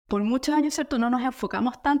por muchos años, ¿cierto?, no nos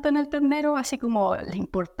enfocamos tanto en el ternero, así como la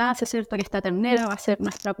importancia, ¿cierto?, que esta ternera va a ser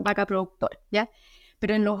nuestra vaca productora, ¿ya?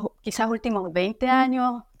 Pero en los quizás últimos 20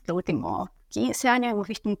 años, los últimos 15 años, hemos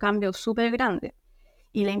visto un cambio súper grande.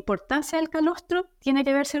 Y la importancia del calostro tiene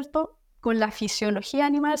que ver, ¿cierto?, con la fisiología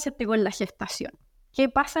animal, ¿cierto?, y con la gestación. ¿Qué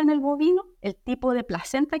pasa en el bovino? El tipo de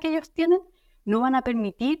placenta que ellos tienen no van a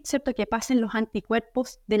permitir, ¿cierto?, que pasen los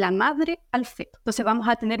anticuerpos de la madre al feto. Entonces vamos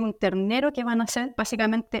a tener un ternero que van a ser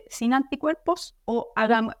básicamente sin anticuerpos o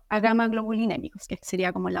agamaglobulinémicos, que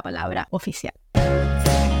sería como la palabra oficial.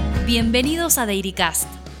 Bienvenidos a DairyCast,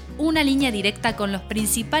 una línea directa con los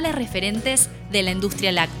principales referentes de la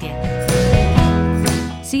industria láctea.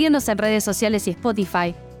 Síguenos en redes sociales y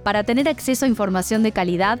Spotify para tener acceso a información de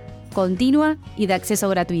calidad, continua y de acceso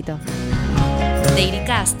gratuito.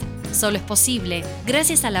 DairyCast solo es posible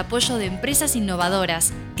gracias al apoyo de empresas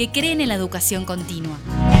innovadoras que creen en la educación continua.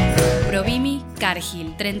 Provimi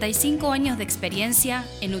Cargill, 35 años de experiencia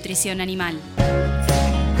en nutrición animal.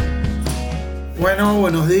 Bueno,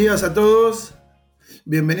 buenos días a todos.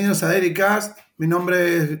 Bienvenidos a DairyCast. Mi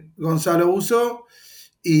nombre es Gonzalo Uso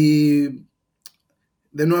y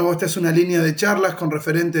de nuevo esta es una línea de charlas con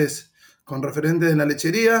referentes de la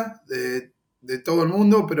lechería de todo el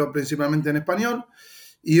mundo, pero principalmente en español.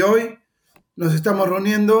 Y hoy nos estamos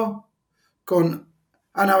reuniendo con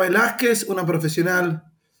Ana Velásquez, una profesional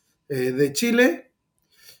de Chile,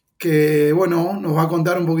 que bueno, nos va a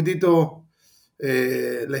contar un poquitito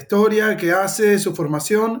la historia que hace, su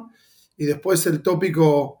formación y después el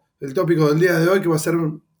tópico del día de hoy, que va a ser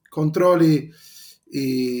control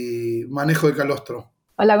y manejo de calostro.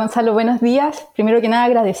 Hola Gonzalo, buenos días. Primero que nada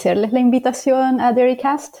agradecerles la invitación a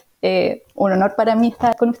DairyCast. Un honor para mí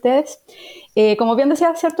estar con ustedes. Como bien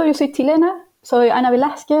decía, ¿cierto? Yo soy chilena, soy Ana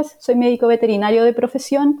Velásquez, soy médico veterinario de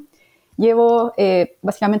profesión. Llevo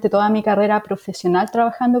básicamente toda mi carrera profesional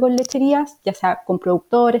trabajando con lecherías, ya sea con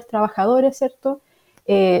productores, trabajadores, ¿cierto?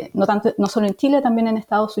 No solo en Chile, también en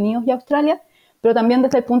Estados Unidos y Australia, pero también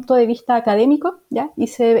desde el punto de vista académico, ¿ya?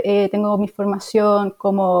 Tengo mi formación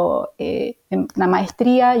como en una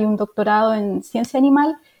maestría y un doctorado en ciencia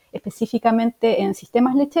animal, específicamente en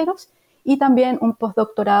sistemas lecheros, y también un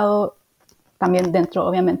postdoctorado también dentro,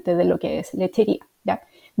 obviamente, de lo que es lechería, ¿ya?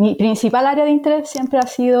 Mi principal área de interés siempre ha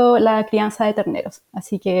sido la crianza de terneros,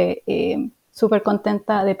 así que súper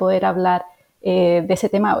contenta de poder hablar de ese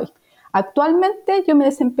tema hoy. Actualmente yo me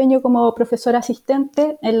desempeño como profesora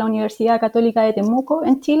asistente en la Universidad Católica de Temuco,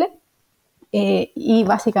 en Chile, y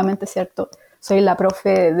básicamente, ¿cierto?, soy la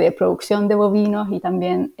profe de producción de bovinos y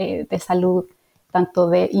también de salud, tanto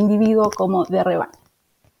de individuo como de rebaño.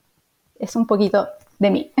 Es un poquito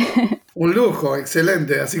de mí. Un lujo,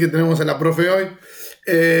 excelente. Así que tenemos a la profe hoy.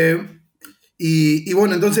 Y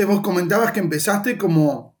bueno, entonces vos comentabas que empezaste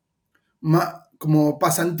como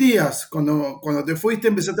pasantías. Cuando te fuiste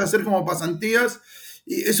empezaste a hacer como pasantías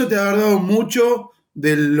y eso te ha dado mucho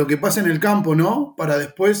de lo que pasa en el campo, ¿no? Para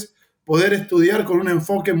después poder estudiar con un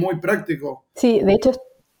enfoque muy práctico. Sí, de hecho,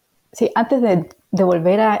 sí, antes de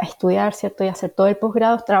volver a estudiar, ¿cierto?, y hacer todo el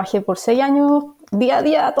posgrado, trabajé por 6 años, día a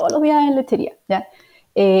día, todos los días en lechería, ¿ya?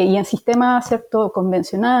 Y en sistemas, ¿cierto?,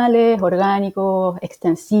 convencionales, orgánicos,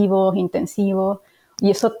 extensivos, intensivos,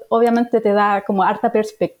 y eso obviamente te da como harta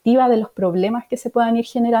perspectiva de los problemas que se puedan ir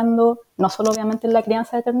generando, no solo obviamente en la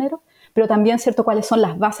crianza de terneros, pero también, ¿cierto?, cuáles son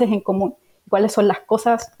las bases en común, cuáles son las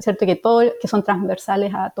cosas, ¿cierto?, que son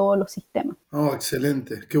transversales a todos los sistemas. Oh,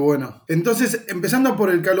 excelente, qué bueno. Entonces, empezando por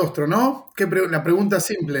el calostro, ¿no? La pregunta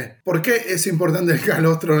simple, ¿por qué es importante el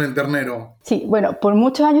calostro en el ternero? Sí, bueno, por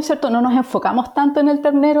muchos años, ¿cierto?, no nos enfocamos tanto en el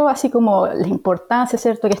ternero, así como la importancia,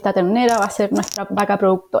 ¿cierto?, que esta ternera va a ser nuestra vaca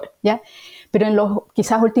productora, ¿ya? Pero en los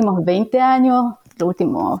quizás últimos 20 años, los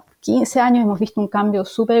últimos 15 años, hemos visto un cambio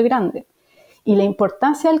súper grande. Y la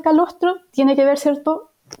importancia del calostro tiene que ver, ¿cierto?,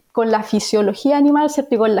 con la fisiología animal,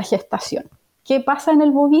 ¿cierto?, y con la gestación. ¿Qué pasa en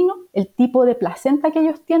el bovino? El tipo de placenta que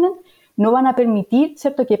ellos tienen no van a permitir,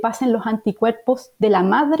 ¿cierto?, que pasen los anticuerpos de la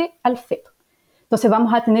madre al feto. Entonces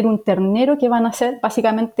vamos a tener un ternero que van a ser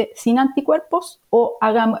básicamente sin anticuerpos o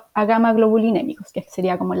agamaglobulinémicos, que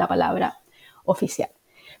sería como la palabra oficial.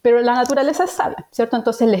 Pero la naturaleza es sabia, ¿cierto?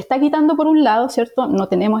 Entonces le está quitando por un lado, ¿cierto? No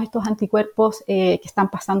tenemos estos anticuerpos que están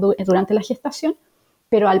pasando durante la gestación,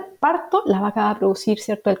 pero al parto la vaca va a producir,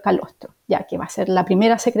 ¿cierto?, el calostro, ya que va a ser la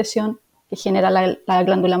primera secreción que genera la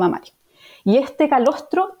glándula mamaria. Y este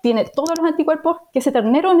calostro tiene todos los anticuerpos que ese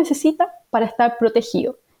ternero necesita para estar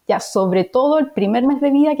protegido, ya sobre todo el primer mes de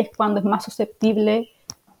vida, que es cuando es más susceptible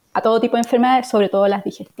a todo tipo de enfermedades, sobre todo las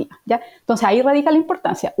digestivas, ¿ya? Entonces ahí radica la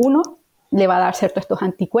importancia. Uno, le va a dar, ¿cierto?, estos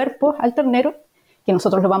anticuerpos al ternero, que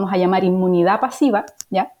nosotros lo vamos a llamar inmunidad pasiva,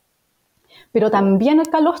 ¿ya? Pero también el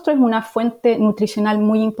calostro es una fuente nutricional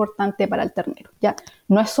muy importante para el ternero, ¿ya?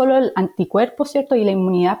 No es solo el anticuerpo, ¿cierto? Y la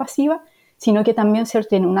inmunidad pasiva, sino que también, ¿cierto?,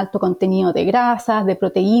 tiene un alto contenido de grasas, de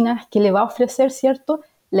proteínas, que le va a ofrecer, ¿cierto?,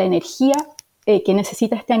 la energía que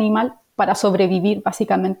necesita este animal para sobrevivir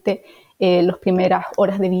básicamente las primeras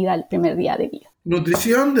horas de vida, el primer día de vida.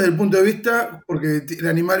 Nutrición desde el punto de vista, porque el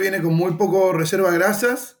animal viene con muy poco reserva de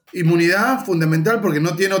grasas. Inmunidad, fundamental, porque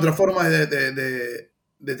no tiene otra forma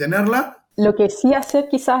de tenerla. Lo que sí hace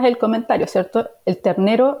quizás el comentario, ¿cierto? El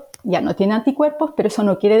ternero ya no tiene anticuerpos, pero eso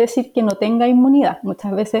no quiere decir que no tenga inmunidad.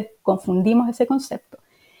 Muchas veces confundimos ese concepto.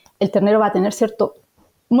 El ternero va a tener, ¿cierto?,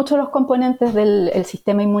 muchos de los componentes del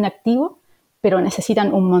sistema inmune activo, pero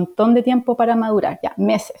necesitan un montón de tiempo para madurar, ya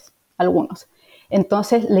meses, algunos.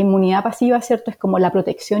 Entonces, la inmunidad pasiva, ¿cierto?, es como la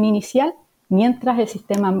protección inicial, mientras el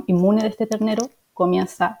sistema inmune de este ternero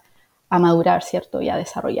comienza a madurar, ¿cierto?, y a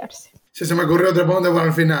desarrollarse. Ya se me ocurrió otra pregunta para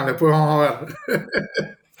el final, después vamos a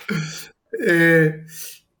ver.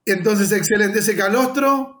 Entonces, excelente, ese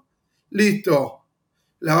calostro, listo.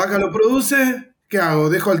 La vaca lo produce, ¿qué hago?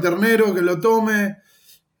 ¿Dejo al ternero que lo tome?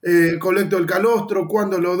 ¿Colecto el calostro?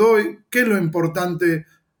 ¿Cuándo lo doy? ¿Qué es lo importante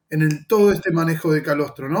en todo este manejo de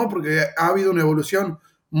calostro, ¿no? Porque ha habido una evolución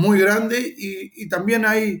muy grande y también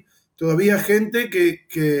hay todavía gente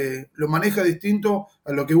que lo maneja distinto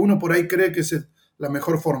a lo que uno por ahí cree que es la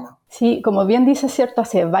mejor forma. Sí, como bien dice, ¿cierto?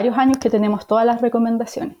 Hace varios años que tenemos todas las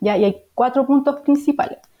recomendaciones, ¿ya? Y hay 4 puntos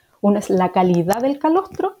principales. Uno es la calidad del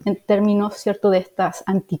calostro, en términos, ¿cierto?, de estas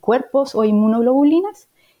anticuerpos o inmunoglobulinas,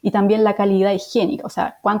 y también la calidad higiénica, o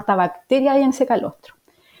sea, cuánta bacteria hay en ese calostro.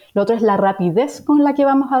 Lo otro es la rapidez con la que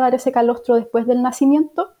vamos a dar ese calostro después del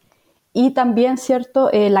nacimiento, y también,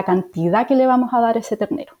 ¿cierto?, la cantidad que le vamos a dar a ese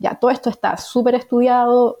ternero. Ya, todo esto está súper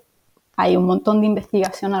estudiado, hay un montón de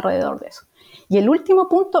investigación alrededor de eso. Y el último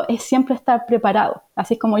punto es siempre estar preparado,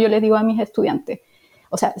 así es como yo les digo a mis estudiantes.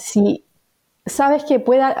 O sea, si sabes que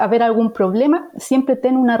pueda haber algún problema, siempre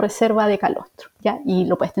ten una reserva de calostro, ¿ya? Y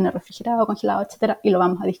lo puedes tener refrigerado, congelado, etcétera, y lo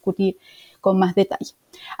vamos a discutir con más detalle.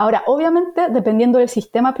 Ahora, obviamente, dependiendo del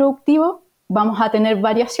sistema productivo, vamos a tener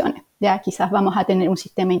variaciones, ¿ya? Quizás vamos a tener un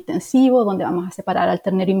sistema intensivo donde vamos a separar al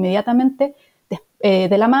ternero inmediatamente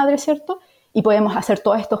de la madre, ¿cierto? Y podemos hacer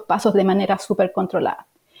todos estos pasos de manera súper controlada.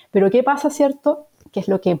 Pero ¿qué pasa, cierto? Que es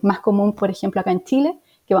lo que es más común, por ejemplo, acá en Chile,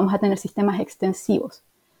 que vamos a tener sistemas extensivos,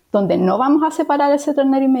 donde no vamos a separar ese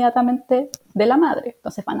ternero inmediatamente de la madre.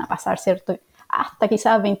 Entonces van a pasar, ¿cierto?, hasta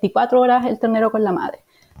quizás 24 horas el ternero con la madre.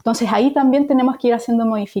 Entonces ahí también tenemos que ir haciendo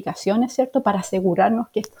modificaciones, ¿cierto?, para asegurarnos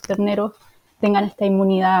que estos terneros tengan esta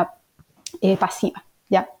inmunidad pasiva,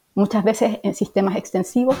 ¿ya? Muchas veces en sistemas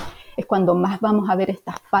extensivos es cuando más vamos a ver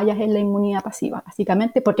estas fallas en la inmunidad pasiva,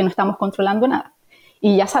 básicamente porque no estamos controlando nada.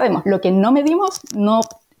 Y ya sabemos, lo que no medimos, no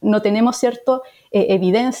tenemos cierta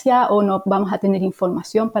evidencia o no vamos a tener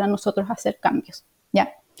información para nosotros hacer cambios,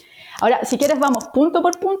 ¿ya? Ahora, si quieres, vamos punto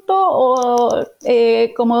por punto o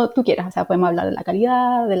como tú quieras. O sea, podemos hablar de la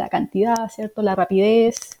calidad, de la cantidad, ¿cierto? La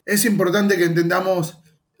rapidez. Es importante que entendamos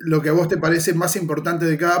lo que a vos te parece más importante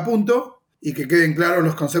de cada punto y que queden claros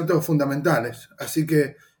los conceptos fundamentales. Así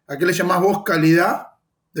que, ¿a qué le llamás vos calidad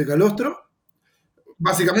de calostro?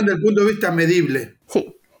 Básicamente, desde el punto de vista medible.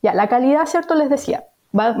 Sí, ya, la calidad, ¿cierto? Les decía,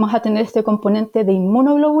 vamos a tener este componente de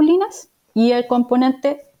inmunoglobulinas y el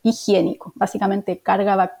componente higiénico, básicamente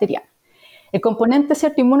carga bacteriana. El componente,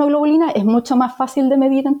 ¿cierto?, inmunoglobulina es mucho más fácil de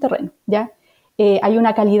medir en terreno, ¿ya? Hay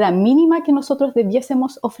una calidad mínima que nosotros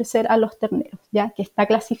debiésemos ofrecer a los terneros, ¿ya?, que está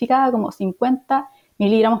clasificada como 50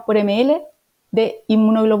 miligramos por ml de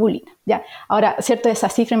inmunoglobulina, ¿ya? Ahora, ¿cierto?, esa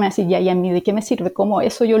cifra me va a decir, ya, ¿y a mí de qué me sirve? ¿Cómo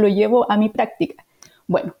eso yo lo llevo a mi práctica?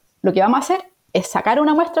 Bueno, lo que vamos a hacer es sacar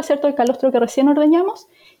una muestra, ¿cierto?, del calostro que recién ordeñamos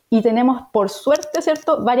y tenemos, por suerte,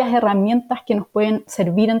 ¿cierto?, varias herramientas que nos pueden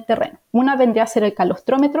servir en terreno. Una vendría a ser el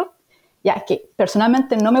calostrómetro, ya que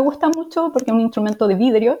personalmente no me gusta mucho porque es un instrumento de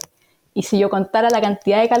vidrio y si yo contara la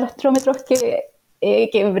cantidad de calostrómetros que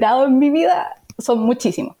he quebrado en mi vida, son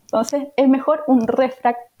muchísimos. Entonces, es mejor un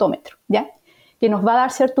refractómetro, ¿ya?, que nos va a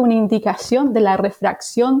dar, ¿cierto?, una indicación de la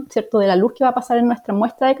refracción, ¿cierto?, de la luz que va a pasar en nuestra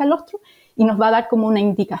muestra de calostro y nos va a dar como una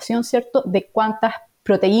indicación, ¿cierto?, de cuántas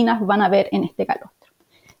proteínas van a haber en este calostro,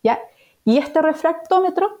 ¿ya? Y este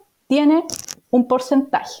refractómetro tiene un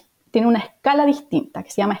porcentaje, tiene una escala distinta que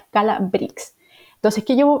se llama escala Brix. Entonces,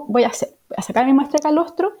 ¿qué yo voy a hacer? Voy a sacar mi muestra de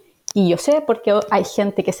calostro y yo sé, porque hay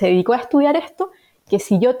gente que se dedicó a estudiar esto, que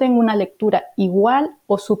si yo tengo una lectura igual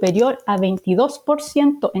o superior a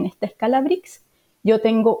 22% en esta escala Brix, yo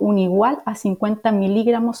tengo un igual a 50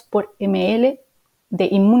 miligramos por ml de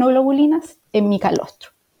inmunoglobulinas en mi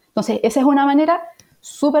calostro. Entonces, esa es una manera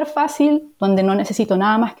súper fácil, donde no necesito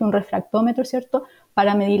nada más que un refractómetro, ¿cierto?,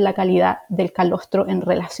 para medir la calidad del calostro en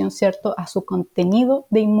relación, ¿cierto?, a su contenido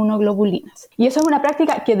de inmunoglobulinas. Y eso es una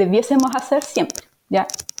práctica que debiésemos hacer siempre, ¿ya?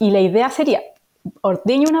 Y la idea sería,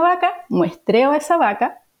 ordeño una vaca, muestreo a esa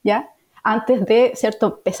vaca, ¿ya?, antes de,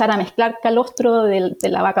 ¿cierto?, empezar a mezclar calostro de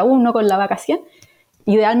la vaca 1 con la vaca 100,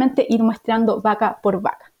 idealmente ir muestreando vaca por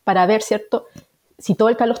vaca para ver, ¿cierto?, si todo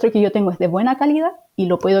el calostro que yo tengo es de buena calidad y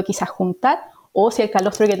lo puedo quizás juntar, o si el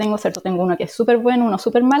calostro que tengo, ¿cierto?, tengo uno que es súper bueno, uno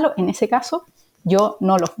súper malo, en ese caso yo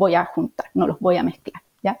no los voy a juntar, no los voy a mezclar,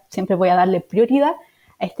 ¿ya? Siempre voy a darle prioridad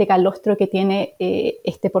a este calostro que tiene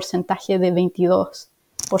este porcentaje de 22%,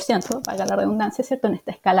 valga la redundancia, ¿cierto?, en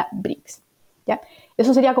esta escala Briggs, ¿ya?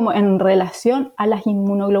 Eso sería como en relación a las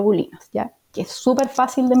inmunoglobulinas, ¿ya?, que es súper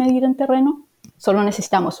fácil de medir en terreno, solo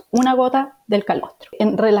necesitamos una gota del calostro.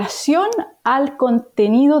 En relación al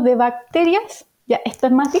contenido de bacterias, ya esto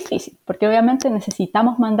es más difícil, porque obviamente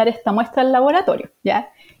necesitamos mandar esta muestra al laboratorio, ¿ya?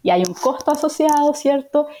 Y hay un costo asociado,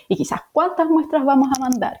 ¿cierto? Y quizás cuántas muestras vamos a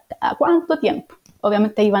mandar, cada cuánto tiempo.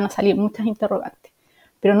 Obviamente ahí van a salir muchas interrogantes.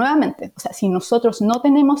 Pero nuevamente, o sea, si nosotros no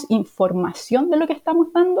tenemos información de lo que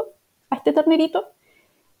estamos dando a este ternerito,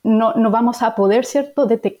 no vamos a poder, ¿cierto?,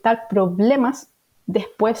 detectar problemas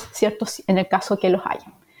después, ¿cierto?, en el caso que los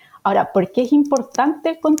haya. Ahora, ¿por qué es importante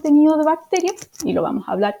el contenido de bacterias? Y lo vamos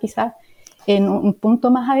a hablar quizás en un punto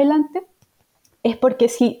más adelante. Es porque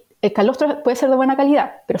si el calostro puede ser de buena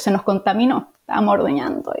calidad, pero se nos contaminó, estábamos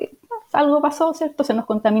ordeñando y algo pasó, ¿cierto?, se nos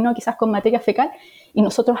contaminó quizás con materia fecal y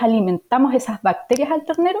nosotros alimentamos esas bacterias al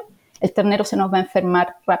ternero, el ternero se nos va a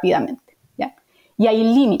enfermar rápidamente, ¿ya? Y hay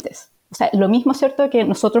límites. O sea, lo mismo, ¿cierto?, que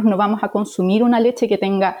nosotros no vamos a consumir una leche que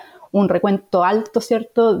tenga un recuento alto,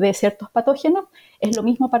 ¿cierto?, de ciertos patógenos, es lo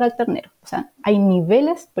mismo para el ternero. O sea, hay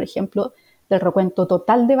niveles, por ejemplo, del recuento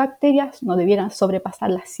total de bacterias, no debieran sobrepasar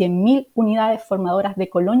las 100.000 unidades formadoras de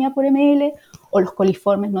colonia por ml, o los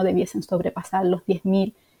coliformes no debiesen sobrepasar las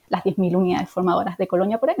 10.000 unidades formadoras de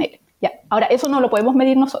colonia por ml. Ya. Ahora, eso no lo podemos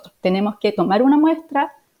medir nosotros. Tenemos que tomar una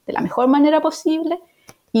muestra de la mejor manera posible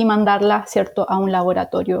y mandarla, ¿cierto?, a un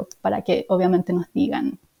laboratorio para que obviamente nos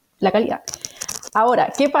digan la calidad.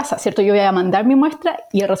 Ahora, ¿qué pasa? ¿Cierto? Yo voy a mandar mi muestra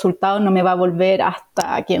y el resultado no me va a volver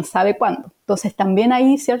hasta quién sabe cuándo. Entonces también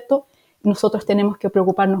ahí, ¿cierto?, nosotros tenemos que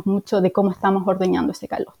preocuparnos mucho de cómo estamos ordeñando ese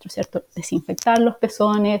calostro, ¿cierto? Desinfectar los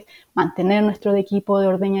pezones, mantener nuestro equipo de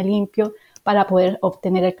ordeña limpio para poder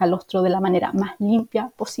obtener el calostro de la manera más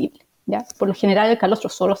limpia posible, ¿ya? Por lo general el calostro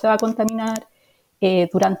solo se va a contaminar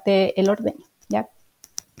durante el ordeño, ¿ya?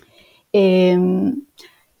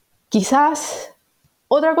 Quizás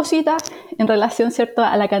otra cosita en relación, ¿cierto?,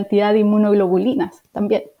 a la cantidad de inmunoglobulinas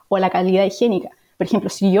también, o a la calidad higiénica. Por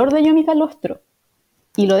ejemplo, si yo ordeño mi calostro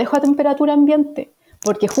y lo dejo a temperatura ambiente,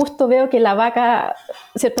 porque justo veo que la vaca,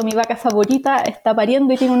 ¿cierto?, mi vaca favorita está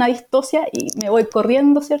pariendo y tiene una distosia y me voy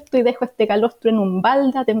corriendo, ¿cierto?, y dejo este calostro en un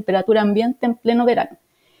balde a temperatura ambiente en pleno verano.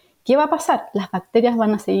 ¿Qué va a pasar? Las bacterias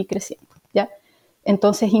van a seguir creciendo, ¿ya?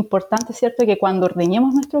 Entonces es importante, ¿cierto?, que cuando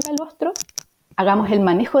ordeñemos nuestro calostro, hagamos el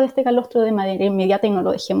manejo de este calostro de manera inmediata y no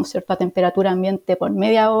lo dejemos, ¿cierto?, a temperatura ambiente por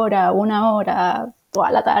media hora, una hora, toda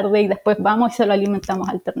la tarde y después vamos y se lo alimentamos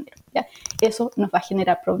al ternero, ¿ya? Eso nos va a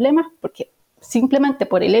generar problemas porque simplemente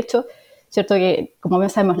por el hecho, ¿cierto?, que como bien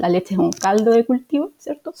sabemos la leche es un caldo de cultivo,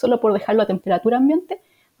 ¿cierto? Solo por dejarlo a temperatura ambiente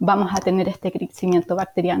vamos a tener este crecimiento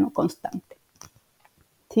bacteriano constante,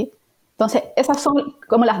 ¿sí? Entonces esas son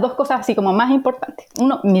como las dos cosas así como más importantes.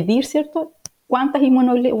 Uno, medir, ¿cierto?, cuántas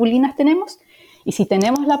inmunoglobulinas tenemos y si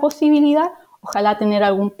tenemos la posibilidad, ojalá tener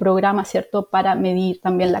algún programa, ¿cierto?, para medir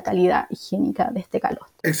también la calidad higiénica de este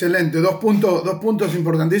calostro. Excelente, dos puntos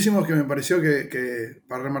importantísimos que me pareció que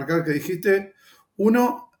para remarcar que dijiste.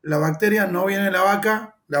 Uno, la bacteria no viene de la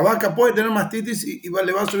vaca puede tener mastitis y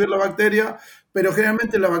le va a subir la bacteria, pero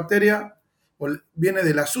generalmente la bacteria viene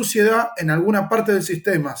de la suciedad en alguna parte del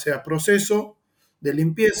sistema, sea proceso de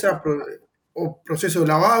limpieza o proceso de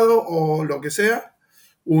lavado o lo que sea,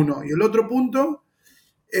 uno. Y el otro punto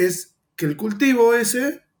es que el cultivo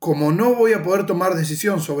ese, como no voy a poder tomar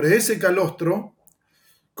decisión sobre ese calostro,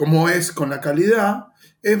 como es con la calidad,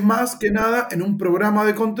 es más que nada en un programa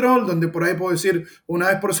de control donde por ahí puedo decir una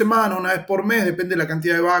vez por semana, una vez por mes, depende de la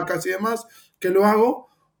cantidad de vacas y demás que lo hago,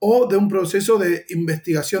 o de un proceso de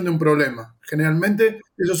investigación de un problema. Generalmente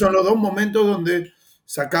esos son los dos momentos donde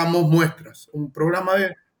sacamos muestras, un programa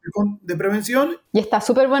de prevención. Y está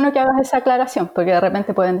súper bueno que hagas esa aclaración, porque de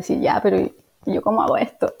repente pueden decir, ya, pero ¿yo cómo hago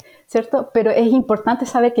esto? ¿Cierto? Pero es importante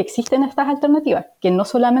saber que existen estas alternativas, que no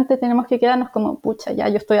solamente tenemos que quedarnos como, pucha, ya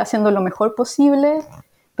yo estoy haciendo lo mejor posible,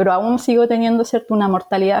 pero aún sigo teniendo, ¿cierto?, una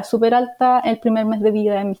mortalidad súper alta el primer mes de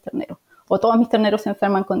vida de mis terneros, o todos mis terneros se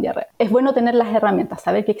enferman con diarrea. Es bueno tener las herramientas,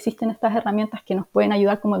 saber que existen estas herramientas que nos pueden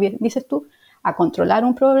ayudar, como bien dices tú, a controlar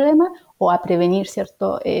un problema o a prevenir,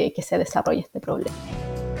 ¿cierto?, que se desarrolle este problema.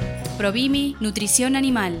 Provimi Nutrición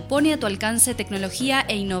Animal pone a tu alcance tecnología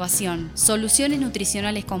e innovación, soluciones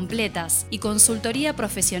nutricionales completas y consultoría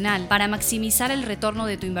profesional para maximizar el retorno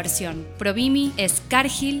de tu inversión. Provimi es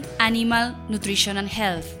Cargill Animal Nutrition and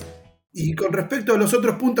Health. Y con respecto a los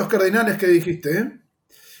otros puntos cardinales que dijiste,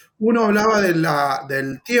 uno hablaba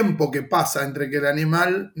del tiempo que pasa entre que el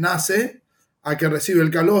animal nace a que recibe el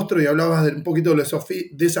calostro, y hablabas de un poquito de los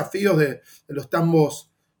desafíos de los tambos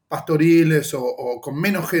pastoriles o con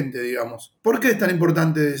menos gente, digamos. ¿Por qué es tan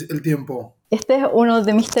importante el tiempo? Este es uno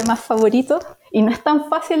de mis temas favoritos y no es tan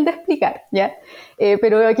fácil de explicar, ¿ya?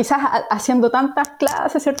 Pero quizás haciendo tantas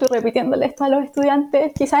clases, ¿cierto?, y repitiéndole esto a los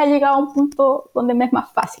estudiantes, quizás he llegado a un punto donde me es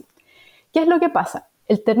más fácil. ¿Qué es lo que pasa?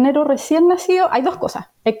 El ternero recién nacido, hay dos cosas.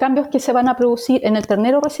 Hay cambios que se van a producir en el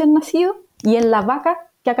ternero recién nacido y en la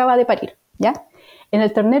vaca que acaba de parir, ¿ya? En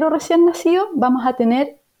el ternero recién nacido vamos a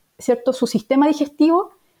tener, ¿cierto?, su sistema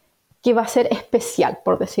digestivo que va a ser especial,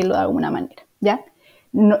 por decirlo de alguna manera, ¿ya?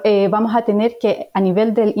 Vamos a tener que a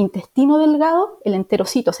nivel del intestino delgado, el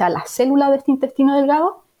enterocito, o sea, la célula de este intestino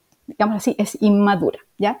delgado, digamos así, es inmadura,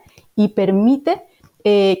 ¿ya? Y permite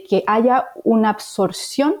que haya una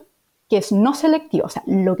absorción que es no selectiva, o sea,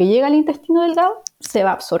 lo que llega al intestino delgado se va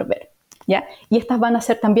a absorber, ¿ya? Y estas van a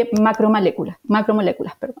ser también macromoléculas,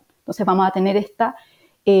 perdón. Entonces vamos a tener esta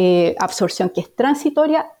absorción que es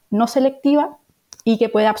transitoria, no selectiva, y que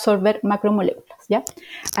puede absorber macromoléculas, ¿ya?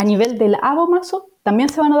 A nivel del abomaso también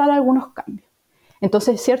se van a dar algunos cambios.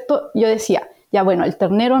 Entonces, ¿cierto? Yo decía, ya bueno, el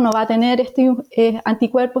ternero no va a tener este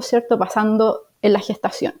anticuerpo, ¿cierto?, pasando en la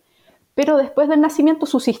gestación. Pero después del nacimiento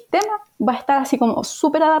su sistema va a estar así como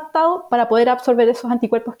súper adaptado para poder absorber esos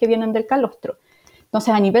anticuerpos que vienen del calostro.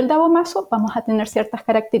 Entonces, a nivel de abomaso vamos a tener ciertas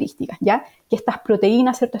características, ¿ya? Que estas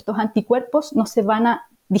proteínas, ¿cierto?, estos anticuerpos no se van a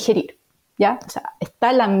digerir, ¿ya? O sea,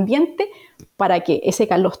 está el ambiente para que ese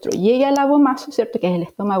calostro llegue al abomaso, ¿cierto?, que es el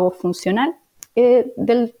estómago funcional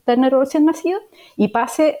del ternero recién nacido, y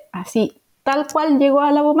pase así, tal cual llegó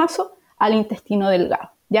al abomaso, al intestino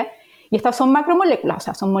delgado, ¿ya? Y estas son macromoléculas, o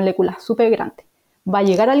sea, son moléculas súper grandes. Va a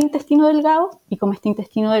llegar al intestino delgado, y como este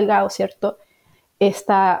intestino delgado, ¿cierto?,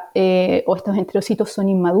 o estos enterocitos son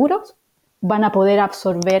inmaduros, van a poder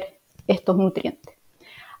absorber estos nutrientes.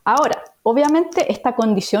 Ahora, obviamente esta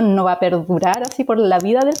condición no va a perdurar así por la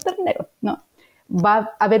vida del ternero, no. Va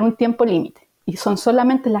a haber un tiempo límite y son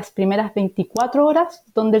solamente las primeras 24 horas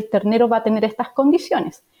donde el ternero va a tener estas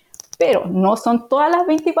condiciones. Pero no son todas las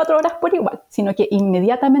 24 horas por igual, sino que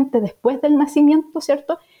inmediatamente después del nacimiento,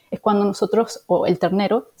 ¿cierto?, es cuando nosotros, o el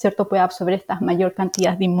ternero, ¿cierto?, puede absorber estas mayor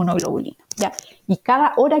cantidad de inmunoglobulina, ¿ya? Y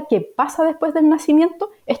cada hora que pasa después del nacimiento,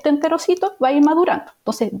 este enterocito va a ir madurando,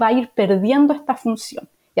 entonces va a ir perdiendo esta función.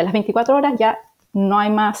 Y a las 24 horas ya no hay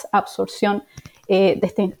más absorción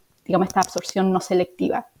esta absorción no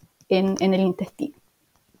selectiva en el intestino.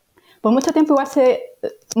 Por mucho tiempo igual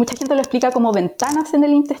mucha gente lo explica como ventanas en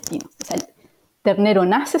el intestino. O sea, el ternero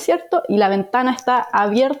nace, ¿cierto?, y la ventana está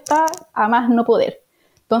abierta a más no poder.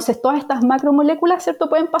 Entonces todas estas macromoléculas, ¿cierto?,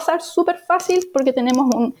 pueden pasar súper fácil porque tenemos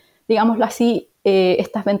digámoslo así,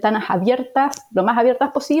 estas ventanas abiertas, lo más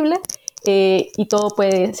abiertas posible, y todo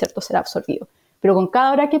puede, ¿cierto?, ser absorbido. Pero con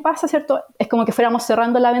cada hora que pasa, ¿cierto?, es como que fuéramos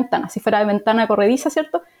cerrando la ventana. Si fuera de ventana corrediza,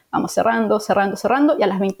 ¿cierto?, vamos cerrando, y a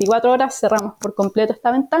las 24 horas cerramos por completo esta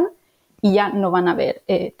ventana y ya no van a haber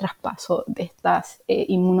traspaso de estas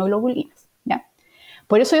inmunoglobulinas, ¿ya?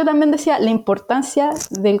 Por eso yo también decía la importancia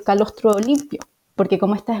del calostro limpio, porque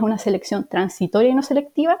como esta es una selección transitoria y no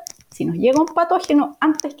selectiva, si nos llega un patógeno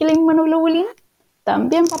antes que la inmunoglobulina,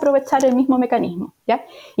 también va a aprovechar el mismo mecanismo, ¿ya?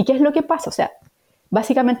 ¿Y qué es lo que pasa? O sea,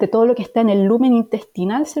 básicamente todo lo que está en el lumen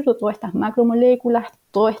intestinal, ¿cierto?, todas estas macromoléculas,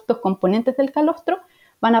 todos estos componentes del calostro,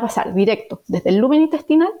 van a pasar directo desde el lumen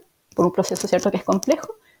intestinal, por un proceso, ¿cierto?, que es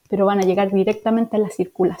complejo, pero van a llegar directamente a la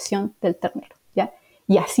circulación del ternero, ¿ya?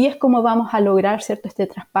 Y así es como vamos a lograr, ¿cierto?, este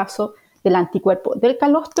traspaso del anticuerpo del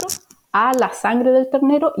calostro a la sangre del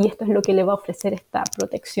ternero, y esto es lo que le va a ofrecer esta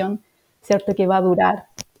protección, ¿cierto?, que va a durar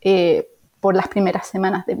por las primeras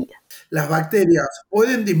semanas de vida. ¿Las bacterias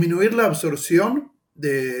pueden disminuir la absorción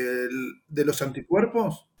de los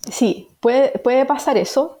anticuerpos? Sí, puede pasar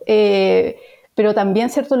eso, pero también,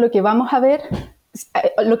 ¿cierto?, lo que vamos a ver,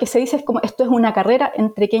 lo que se dice es como esto es una carrera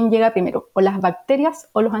entre quién llega primero, o las bacterias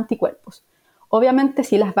o los anticuerpos. Obviamente,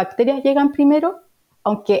 si las bacterias llegan primero,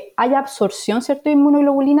 aunque haya absorción, ¿cierto?, de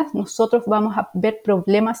inmunoglobulinas, nosotros vamos a ver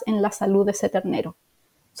problemas en la salud de ese ternero,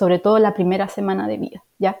 sobre todo la primera semana de vida,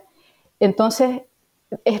 ¿ya? Entonces,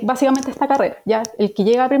 es básicamente esta carrera, ¿ya? El que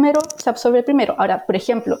llega primero se absorbe primero. Ahora, por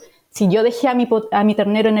ejemplo, si yo dejé a mi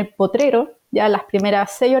ternero en el potrero, ya las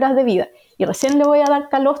primeras 6 horas de vida, y recién le voy a dar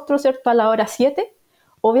calostro, ¿cierto?, a la hora 7,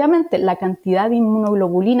 obviamente la cantidad de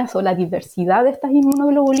inmunoglobulinas o la diversidad de estas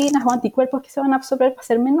inmunoglobulinas o anticuerpos que se van a absorber va a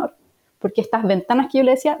ser menor, porque estas ventanas que yo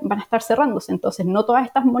le decía van a estar cerrándose, entonces no todas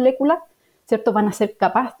estas moléculas, ¿cierto?, van a ser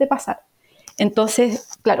capaces de pasar. Entonces,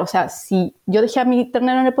 claro, o sea, si yo dejé a mi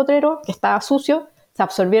ternero en el potrero, que estaba sucio, se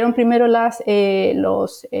absorbieron primero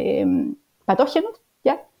los patógenos,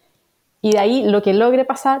 ¿ya? Y de ahí lo que logre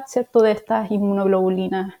pasar, ¿cierto?, de estas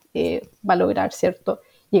inmunoglobulinas va a lograr, ¿cierto?,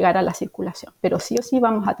 llegar a la circulación. Pero sí o sí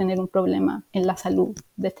vamos a tener un problema en la salud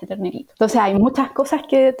de este ternerito. Entonces hay muchas cosas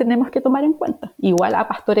que tenemos que tomar en cuenta. Igual a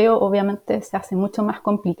pastoreo obviamente se hace mucho más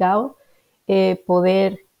complicado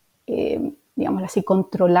poder, digamos así,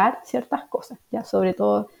 controlar ciertas cosas, ¿ya? Sobre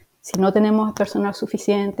todo si no tenemos personal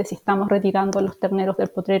suficiente, si estamos retirando a los terneros del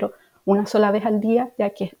potrero una sola vez al día,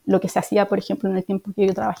 ya que es lo que se hacía, por ejemplo, en el tiempo que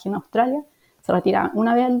yo trabajé en Australia, se retiraban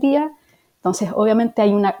una vez al día. Entonces, obviamente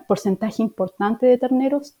hay un porcentaje importante de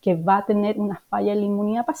terneros que va a tener una falla en la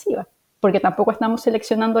inmunidad pasiva, porque tampoco estamos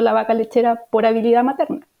seleccionando la vaca lechera por habilidad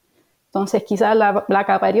materna. Entonces, quizás la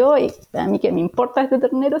vaca parió y a mí que me importa este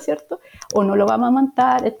ternero, ¿cierto? O no lo vamos a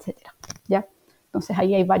amamantar, etcétera, ¿ya? Entonces,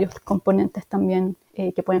 ahí hay varios componentes también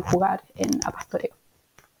que pueden jugar a pastoreo.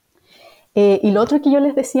 Y lo otro que yo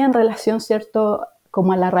les decía en relación, ¿cierto?,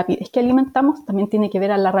 como a la rapidez que alimentamos, también tiene que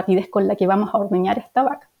ver a la rapidez con la que vamos a ordeñar esta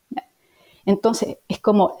vaca, ¿ya? Entonces, es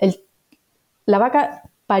como la vaca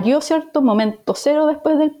parió, ¿cierto?, momento cero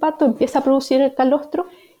después del parto, empieza a producir el calostro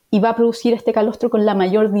y va a producir este calostro con la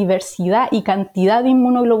mayor diversidad y cantidad de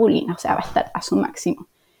inmunoglobulina, o sea, va a estar a su máximo.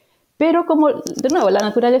 Pero como, de nuevo, la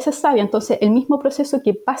naturaleza es sabia, entonces el mismo proceso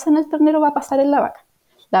que pasa en el ternero va a pasar en la vaca.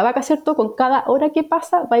 La vaca, ¿cierto?, con cada hora que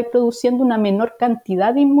pasa va a ir produciendo una menor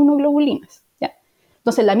cantidad de inmunoglobulinas, ¿ya?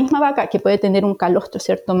 Entonces la misma vaca que puede tener un calostro,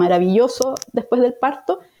 ¿cierto?, maravilloso después del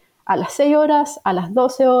parto, a las 6 horas, a las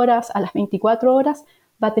 12 horas, a las 24 horas,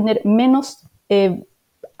 va a tener menos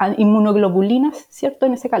inmunoglobulinas, ¿cierto?,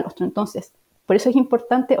 en ese calostro. Entonces, por eso es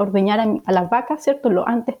importante ordeñar a las vacas, ¿cierto?, lo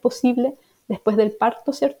antes posible después del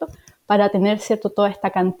parto, ¿cierto?, para tener, ¿cierto?, toda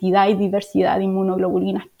esta cantidad y diversidad de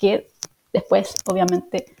inmunoglobulinas que después,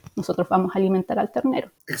 obviamente, nosotros vamos a alimentar al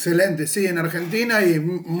ternero. Excelente, sí, en Argentina y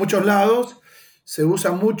en muchos lados se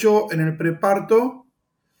usa mucho en el preparto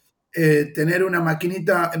tener una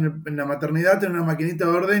maquinita, en la maternidad, tener una maquinita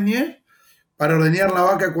de ordeñe para ordeñar la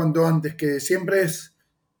vaca cuanto antes, que siempre es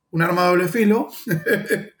un arma de doble filo,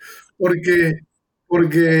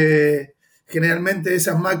 porque generalmente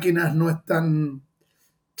esas máquinas no están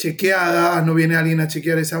chequeadas, no viene alguien a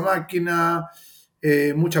chequear esa máquina,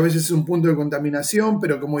 muchas veces es un punto de contaminación,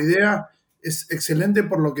 pero como idea es excelente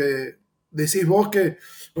por lo que decís vos, que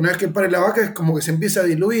una vez que pare la vaca es como que se empieza a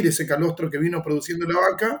diluir ese calostro que vino produciendo la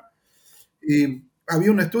vaca. Y había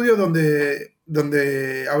un estudio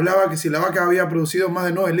donde hablaba que si la vaca había producido más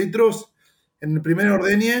de 9 litros en el primer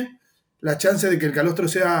ordeñe, la chance de que el calostro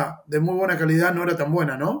sea de muy buena calidad no era tan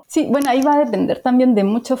buena, ¿no? Sí, bueno, ahí va a depender también de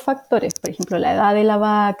muchos factores, por ejemplo, la edad de la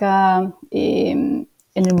vaca, en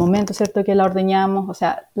el momento, ¿cierto?, que la ordeñamos, o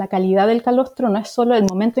sea, la calidad del calostro no es solo el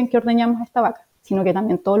momento en que ordeñamos a esta vaca, sino que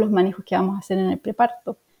también todos los manejos que vamos a hacer en el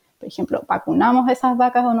preparto. Por ejemplo, ¿vacunamos a esas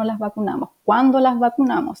vacas o no las vacunamos? ¿Cuándo las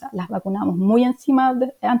vacunamos? O sea, ¿las vacunamos muy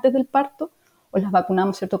antes del parto o las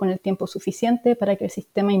vacunamos, ¿cierto?, con el tiempo suficiente para que el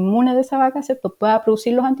sistema inmune de esa vaca, ¿cierto?, pueda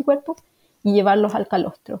producir los anticuerpos y llevarlos al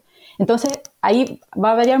calostro? Entonces, ahí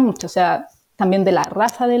va a variar mucho, o sea, también de la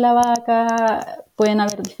raza de la vaca pueden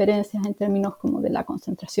haber diferencias en términos como de la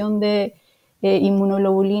concentración de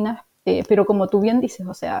inmunoglobulinas, pero como tú bien dices,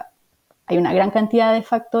 o sea, hay una gran cantidad de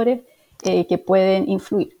factores que pueden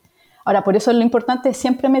influir. Ahora, por eso lo importante es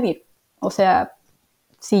siempre medir. O sea,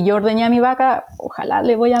 si yo ordeñé a mi vaca, ojalá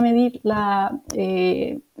le voy a medir la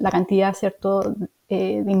cantidad, ¿cierto?,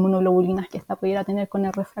 de inmunoglobulinas que esta pudiera tener con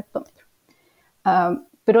el refractómetro.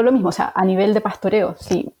 Pero lo mismo, o sea, a nivel de pastoreo,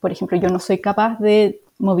 si, por ejemplo, yo no soy capaz de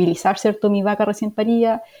movilizar, ¿cierto?, mi vaca recién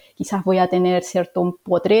parida, quizás voy a tener, ¿cierto?, un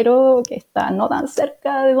potrero que está no tan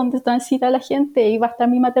cerca de donde transita la gente y va a estar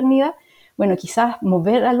mi maternidad. Bueno, quizás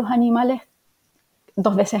mover a los animales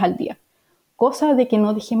 2 veces al día. Cosa de que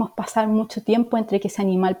no dejemos pasar mucho tiempo entre que ese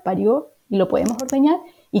animal parió y lo podemos ordeñar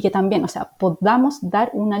y que también, o sea, podamos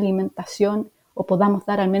dar una alimentación o podamos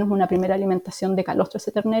dar al menos una primera alimentación de calostro a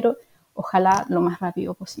ese ternero, ojalá lo más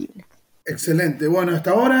rápido posible. Excelente. Bueno,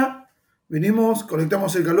 hasta ahora vinimos,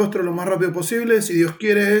 conectamos el calostro lo más rápido posible. Si Dios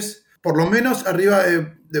quiere es por lo menos arriba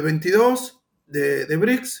de 22 de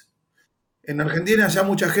Brix. En Argentina ya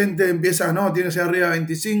mucha gente empieza, no, tiene que ser arriba de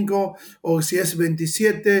 25, o si es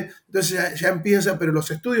 27, entonces ya empieza, pero los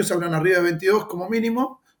estudios hablan arriba de 22 como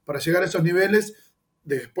mínimo, para llegar a esos niveles,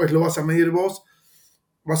 después lo vas a medir vos,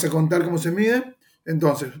 vas a contar cómo se mide.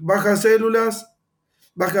 Entonces, bajas células,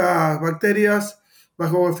 bajas bacterias,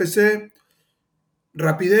 bajo UFC,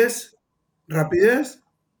 rapidez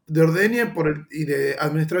de ordeñe y de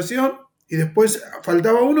administración, y después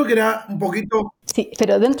faltaba uno que era un poquito... Sí,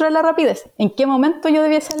 pero dentro de la rapidez, ¿en qué momento yo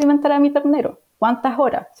debiese alimentar a mi ternero? ¿Cuántas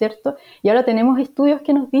horas? ¿Cierto? Y ahora tenemos estudios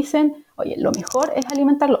que nos dicen, oye, lo mejor es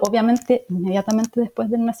alimentarlo. Obviamente, inmediatamente después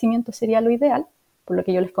del nacimiento sería lo ideal, por lo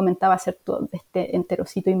que yo les comentaba, ¿cierto? Este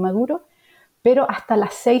enterocito inmaduro, pero hasta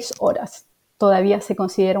las 6 horas todavía se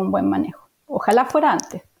considera un buen manejo. Ojalá fuera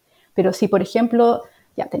antes, pero si, por ejemplo,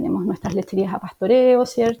 ya tenemos nuestras lecherías a pastoreo,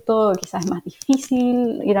 ¿cierto? Quizás es más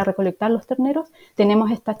difícil ir a recolectar los terneros.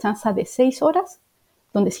 Tenemos esta chance de 6 horas,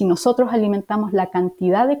 donde si nosotros alimentamos la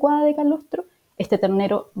cantidad adecuada de calostro, este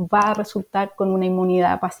ternero va a resultar con una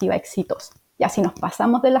inmunidad pasiva exitosa. Ya si nos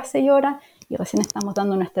pasamos de las 6 horas y recién estamos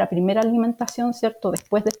dando nuestra primera alimentación, ¿cierto?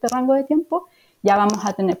 Después de este rango de tiempo, ya vamos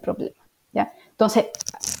a tener problemas, ¿ya? Entonces,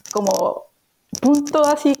 como punto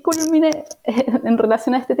así culmine en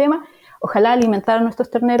relación a este tema, ojalá alimentar a nuestros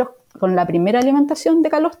terneros con la primera alimentación de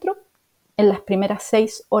calostro en las primeras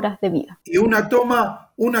 6 horas de vida. Y una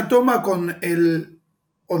toma con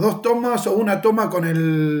o 2 tomas, o una toma con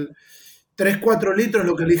el 3-4 litros,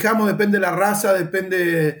 lo que elijamos, depende de la raza,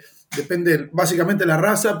 depende básicamente de la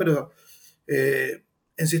raza, pero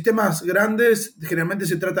en sistemas grandes generalmente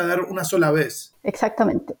se trata de dar una sola vez.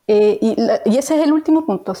 Exactamente. Y ese es el último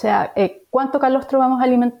punto, o sea, ¿cuánto calostro vamos a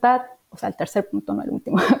alimentar? O sea, el tercer punto, no el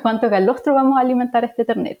último. ¿Cuánto calostro vamos a alimentar a este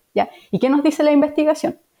ternero? ¿Ya? ¿Y qué nos dice la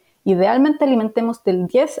investigación? Idealmente alimentemos del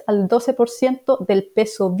 10 al 12% del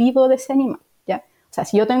peso vivo de ese animal, ¿ya? O sea,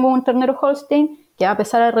 si yo tengo un ternero Holstein que va a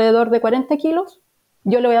pesar alrededor de 40 kilos,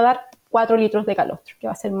 yo le voy a dar 4 litros de calostro, que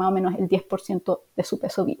va a ser más o menos el 10% de su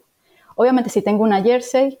peso vivo. Obviamente, si tengo una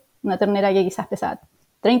Jersey, una ternera que quizás pesa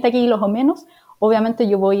 30 kilos o menos, obviamente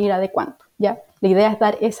yo voy a ir adecuando, ¿ya? La idea es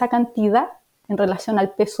dar esa cantidad en relación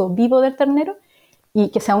al peso vivo del ternero y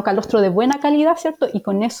que sea un calostro de buena calidad, ¿cierto? Y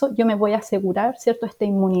con eso yo me voy a asegurar, ¿cierto?, esta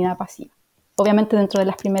inmunidad pasiva. Obviamente dentro de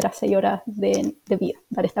las primeras 6 horas de vida,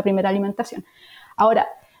 dar esta primera alimentación. Ahora,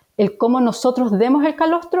 el cómo nosotros demos el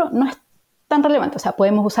calostro no es tan relevante. O sea,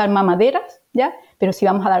 podemos usar mamaderas, ¿ya? Pero si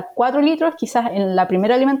vamos a dar 4 litros, quizás en la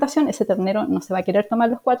primera alimentación ese ternero no se va a querer tomar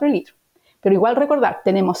los 4 litros. Pero igual recordar,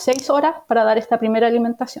 tenemos 6 horas para dar esta primera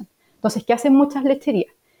alimentación. Entonces, ¿qué hacen muchas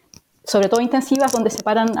lecherías? Sobre todo intensivas, donde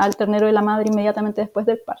separan al ternero de la madre inmediatamente después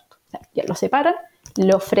del parto. O sea, ya lo separan,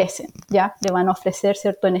 le ofrecen, ¿ya? Le van a ofrecer,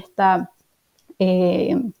 ¿cierto?, en esta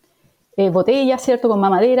botella, ¿cierto?, con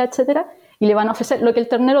mamadera, etcétera, y le van a ofrecer lo que el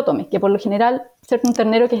ternero tome, que por lo general, ¿cierto?, un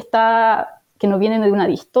ternero que no viene de una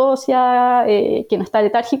distosia, que no está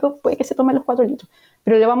letárgico, puede que se tome los 4 litros.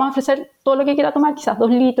 Pero le vamos a ofrecer todo lo que quiera tomar, quizás 2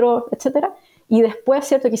 litros, etcétera, y después,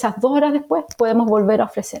 ¿cierto?, quizás 2 horas después, podemos volver a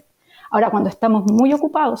ofrecer. Ahora, cuando estamos muy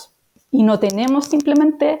ocupados y no tenemos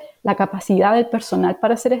simplemente la capacidad del personal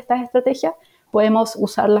para hacer estas estrategias, podemos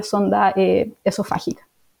usar la sonda esofágica,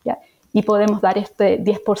 ¿ya? Y podemos dar este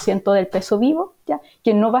 10% del peso vivo, ¿ya?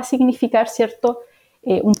 Que no va a significar, ¿cierto?,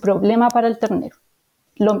 un problema para el ternero.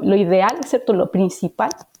 Lo ideal, ¿cierto?, lo principal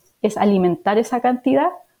es alimentar esa cantidad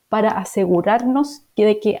para asegurarnos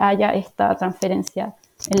de que haya esta transferencia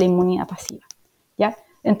en la inmunidad pasiva, ¿ya?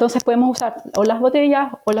 Entonces podemos usar o las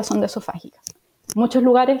botellas o la sonda esofágica. Muchos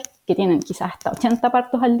lugares que tienen quizás hasta 80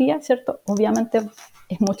 partos al día, ¿cierto? Obviamente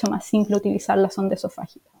es mucho más simple utilizar la sonda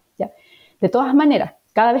esofágica, ¿ya? De todas maneras,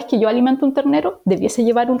 cada vez que yo alimento un ternero, debiese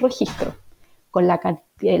llevar un registro con la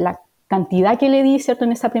cantidad que le di, ¿cierto?,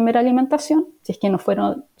 en esa primera alimentación, si es que no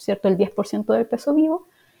fueron, ¿cierto?, el 10% del peso vivo,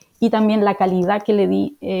 y también la calidad que le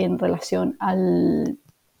di en relación al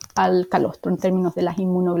calostro en términos de las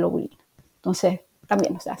inmunoglobulinas. Entonces,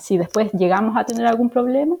 también, o sea, si después llegamos a tener algún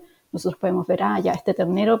problema, nosotros podemos ver, ya este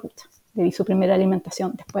ternero, le di su primera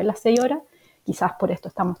alimentación después de las 6 horas, quizás por esto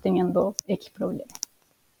estamos teniendo X problemas.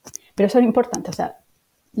 Pero eso es importante, o sea,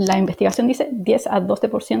 la investigación dice 10 a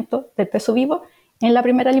 12% del peso vivo en la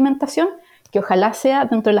primera alimentación, que ojalá sea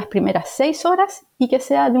dentro de las primeras 6 horas y que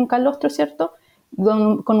sea de un calostro, ¿cierto?,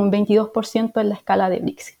 con un 22% en la escala de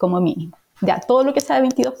Brix, como mínimo. Ya, todo lo que sea de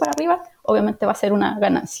 22 para arriba, obviamente va a ser una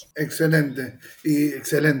ganancia. Excelente,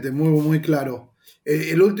 excelente, muy, muy claro.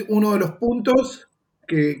 Uno de los puntos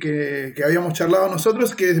que habíamos charlado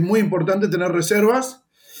nosotros, que es muy importante tener reservas,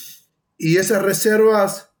 y esas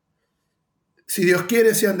reservas, si Dios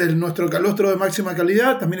quiere, sean de nuestro calostro de máxima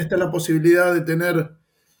calidad. También está la posibilidad de tener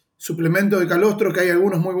suplementos de calostro, que hay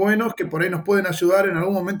algunos muy buenos que por ahí nos pueden ayudar en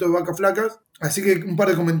algún momento de vacas flacas. Así que un par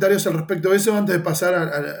de comentarios al respecto de eso antes de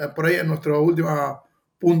pasar por ahí a nuestro último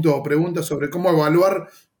punto o pregunta sobre cómo evaluar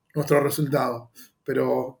nuestros resultados.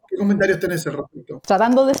 Pero, ¿qué comentarios tenés al respecto?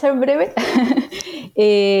 Tratando de ser breve,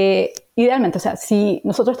 idealmente, o sea, si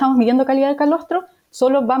nosotros estamos midiendo calidad del calostro,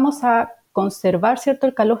 solo vamos a conservar, ¿cierto?,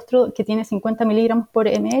 el calostro que tiene 50 miligramos por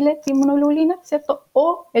ml de inmunoglobulina, ¿cierto?,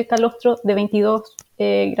 o el calostro de 22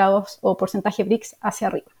 grados o porcentaje Brix hacia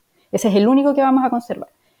arriba. Ese es el único que vamos a conservar.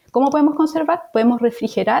 ¿Cómo podemos conservar? Podemos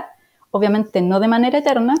refrigerar, obviamente no de manera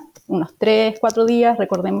eterna, unos 3-4 días.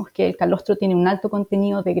 Recordemos que el calostro tiene un alto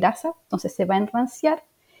contenido de grasa, entonces se va a enranciar,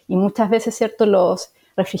 y muchas veces, ¿cierto?, los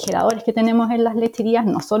refrigeradores que tenemos en las lecherías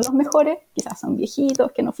no son los mejores, quizás son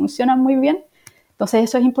viejitos, que no funcionan muy bien. Entonces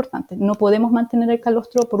eso es importante. No podemos mantener el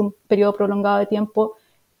calostro por un periodo prolongado de tiempo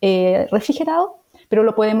refrigerado, pero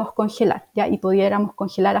lo podemos congelar, ¿ya? Y pudiéramos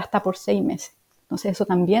congelar hasta por 6 meses. Entonces eso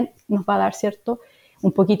también nos va a dar, ¿cierto?,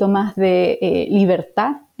 un poquito más de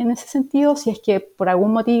libertad en ese sentido. Si es que por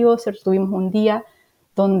algún motivo, ¿cierto?, tuvimos un día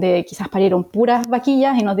donde quizás parieron puras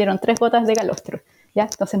vaquillas y nos dieron 3 gotas de calostro, ¿ya?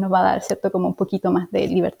 Entonces nos va a dar, ¿cierto?, como un poquito más de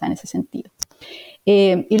libertad en ese sentido.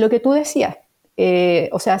 Y lo que tú decías,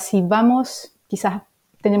 o sea, si vamos, quizás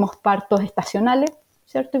tenemos partos estacionales,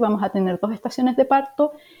 ¿cierto?, y vamos a tener 2 estaciones de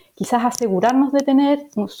parto, quizás asegurarnos de tener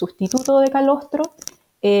un sustituto de calostro,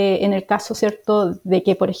 en el caso, ¿cierto?, de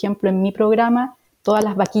que, por ejemplo, en mi programa todas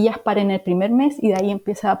las vaquillas paren el primer mes y de ahí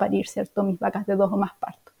empieza a parir, ¿cierto?, mis vacas de 2 o más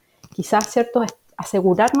partos. Quizás, ¿cierto?,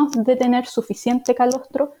 asegurarnos de tener suficiente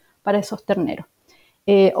calostro para esos terneros.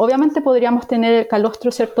 Obviamente podríamos tener el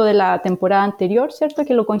calostro, ¿cierto?, de la temporada anterior, ¿cierto?,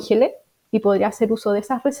 que lo congelé y podría hacer uso de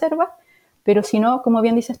esas reservas, pero si no, como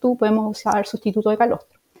bien dices tú, podemos usar sustituto de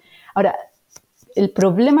calostro. Ahora, el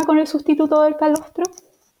problema con el sustituto del calostro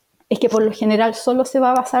es que por lo general solo se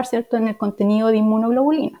va a basar, ¿cierto?, en el contenido de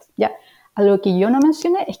inmunoglobulinas, ¿ya? Algo que yo no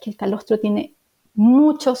mencioné es que el calostro tiene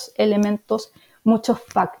muchos elementos, muchos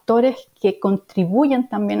factores que contribuyen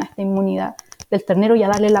también a esta inmunidad del ternero y a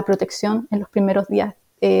darle la protección en los primeros días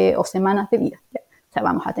o semanas de vida, ¿ya? O sea,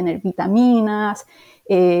 vamos a tener vitaminas,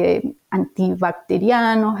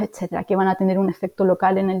 antibacterianos, etcétera, que van a tener un efecto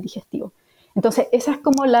local en el digestivo. Entonces, esa es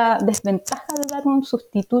como la desventaja de dar un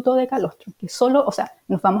sustituto de calostro, que solo, o sea,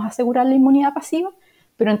 nos vamos a asegurar la inmunidad pasiva,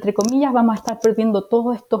 pero entre comillas vamos a estar perdiendo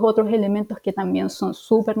todos estos otros elementos que también son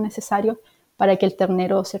súper necesarios para que el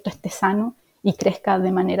ternero, ¿cierto?, esté sano y crezca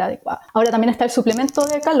de manera adecuada. Ahora también está el suplemento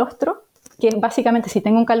de calostro, que es básicamente, si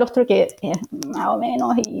tengo un calostro que es más o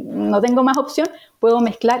menos y no tengo más opción, puedo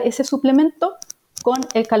mezclar ese suplemento con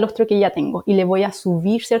el calostro que ya tengo y le voy a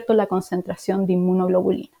subir, ¿cierto?, la concentración de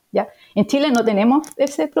inmunoglobulina, ¿ya? En Chile no tenemos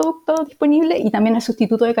ese producto disponible y también el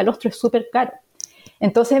sustituto de calostro es súper caro.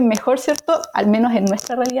 Entonces, mejor, ¿cierto?, al menos en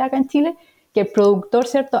nuestra realidad acá en Chile, que el productor,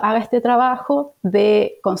 ¿cierto?, haga este trabajo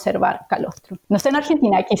de conservar calostro. No sé en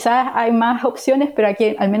Argentina, quizás hay más opciones, pero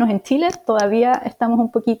aquí, al menos en Chile, todavía estamos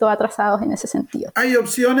un poquito atrasados en ese sentido. Hay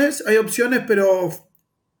opciones, pero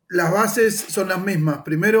las bases son las mismas.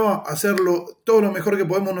 Primero, hacerlo todo lo mejor que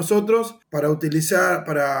podemos nosotros para utilizar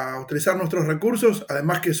nuestros recursos,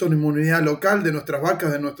 además que son inmunidad local de nuestras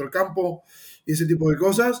vacas, de nuestro campo y ese tipo de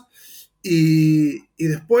cosas. Y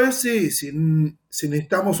después sí, si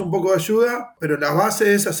necesitamos un poco de ayuda, pero la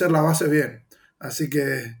base es hacer la base bien. Así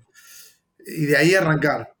que, y de ahí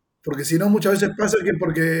arrancar. Porque si no, muchas veces pasa que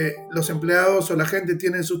porque los empleados o la gente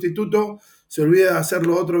tienen sustituto, se olvida de hacer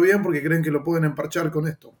lo otro bien porque creen que lo pueden emparchar con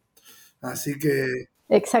esto. Así que...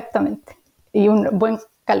 Exactamente. Y un buen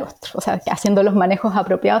calostro, o sea, haciendo los manejos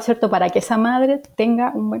apropiados, ¿cierto?, para que esa madre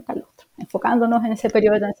tenga un buen calostro, enfocándonos en ese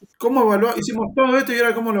periodo de transición. ¿Cómo evaluamos? Hicimos todo esto y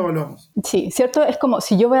ahora ¿cómo lo evaluamos? Sí, ¿cierto? Es como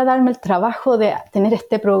si yo voy a darme el trabajo de tener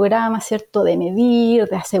este programa, ¿cierto?, de medir,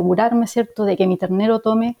 de asegurarme, ¿cierto?, de que mi ternero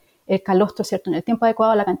tome el calostro, ¿cierto?, en el tiempo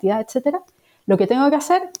adecuado, la cantidad, etcétera. Lo que tengo que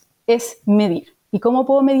hacer es medir. ¿Y cómo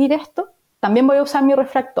puedo medir esto? También voy a usar mi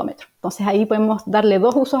refractómetro. Entonces ahí podemos darle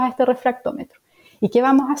 2 usos a este refractómetro. ¿Y qué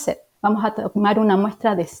vamos a hacer? Vamos a tomar una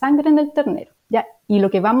muestra de sangre en el ternero, ¿ya? Y lo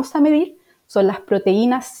que vamos a medir son las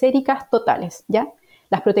proteínas séricas totales, ¿ya?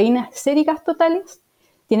 Las proteínas séricas totales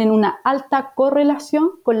tienen una alta correlación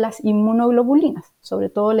con las inmunoglobulinas, sobre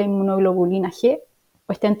todo la inmunoglobulina G,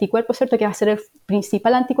 o este anticuerpo, ¿cierto?, que va a ser el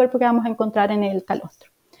principal anticuerpo que vamos a encontrar en el calostro.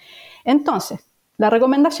 Entonces, la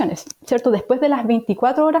recomendación es, ¿cierto?, después de las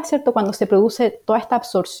 24 horas, ¿cierto?, cuando se produce toda esta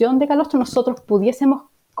absorción de calostro, nosotros pudiésemos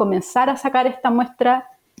comenzar a sacar esta muestra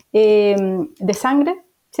de sangre,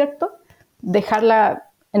 ¿cierto? Dejarla,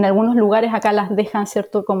 en algunos lugares acá las dejan,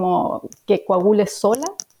 ¿cierto?, como que coagule sola,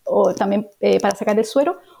 o también para sacar el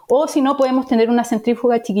suero, O si no, podemos tener una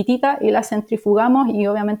centrífuga chiquitita y la centrifugamos y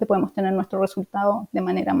obviamente podemos tener nuestro resultado de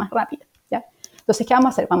manera más rápida, ¿ya? Entonces, ¿qué vamos a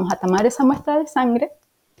hacer? Vamos a tomar esa muestra de sangre,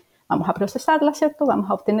 vamos a procesarla, ¿cierto?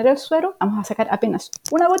 Vamos a obtener el suero, vamos a sacar apenas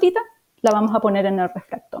una gotita, la vamos a poner en el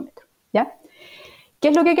refractómetro, ¿ya? ¿Qué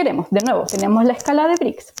es lo que queremos? De nuevo, tenemos la escala de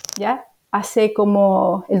Briggs, ¿ya? Hace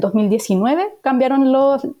como el 2019 cambiaron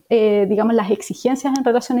las exigencias en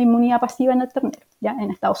relación a inmunidad pasiva en el ternero, ¿ya?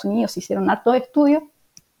 En Estados Unidos se hicieron hartos estudios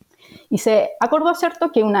y se acordó,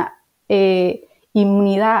 ¿cierto?, que una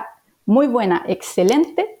inmunidad muy buena,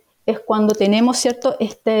 excelente, es cuando tenemos, ¿cierto?,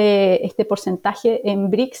 este porcentaje en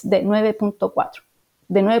Briggs de 9.4.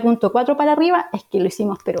 De 9.4 para arriba es que lo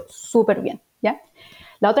hicimos, pero súper bien, ¿ya?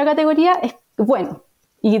 La otra categoría es bueno,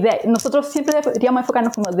 y nosotros siempre deberíamos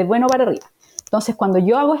enfocarnos como de bueno para arriba. Entonces, cuando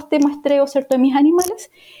yo hago este muestreo, ¿cierto?, de mis animales,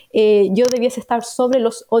 yo debiese estar sobre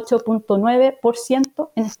los 8.9%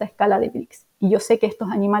 en esta escala de Briggs. Y yo sé que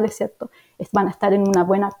estos animales, ¿cierto?, van a estar en una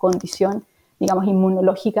buena condición, digamos,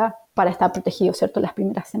 inmunológica para estar protegidos, ¿cierto?, las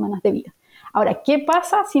primeras semanas de vida. Ahora, ¿qué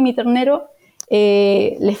pasa si mi ternero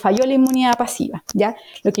le falló la inmunidad pasiva? ¿Ya?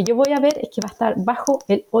 Lo que yo voy a ver es que va a estar bajo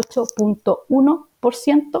el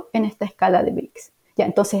 8.1% en esta escala de Briggs. ¿Ya?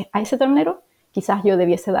 Entonces, a ese ternero quizás yo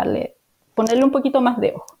debiese ponerle un poquito más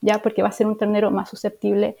de ojo, ¿ya? Porque va a ser un ternero más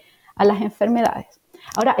susceptible a las enfermedades.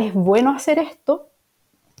 Ahora, es bueno hacer esto,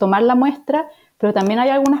 tomar la muestra, pero también hay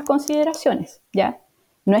algunas consideraciones, ¿ya?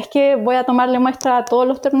 No es que voy a tomarle muestra a todos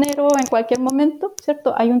los terneros en cualquier momento,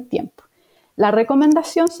 ¿cierto? Hay un tiempo. La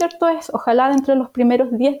recomendación, ¿cierto?, es ojalá dentro de los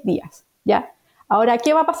primeros 10 días, ¿ya? Ahora,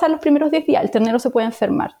 ¿qué va a pasar los primeros 10 días? El ternero se puede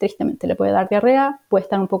enfermar, tristemente, le puede dar diarrea, puede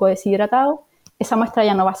estar un poco deshidratado, esa muestra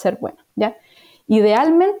ya no va a ser buena, ¿ya?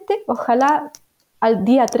 Idealmente, ojalá al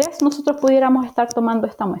día 3 nosotros pudiéramos estar tomando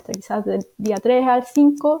esta muestra, quizás del día 3 al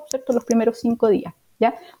 5, ¿cierto?, los primeros 5 días,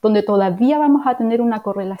 ¿ya? Donde todavía vamos a tener una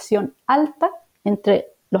correlación alta entre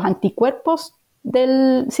los anticuerpos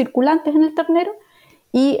circulantes en el ternero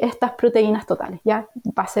y estas proteínas totales, ¿ya?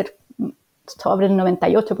 Va a ser sobre el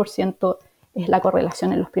 98% es la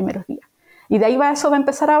correlación en los primeros días. Y de ahí eso va a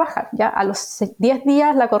empezar a bajar, ¿ya? A los 10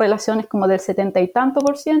 días la correlación es como del 70 y tanto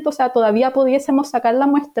por ciento, o sea, todavía pudiésemos sacar la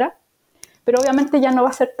muestra, pero obviamente ya no va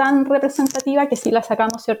a ser tan representativa que si la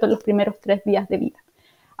sacamos, ¿cierto?, en los primeros 3 días de vida.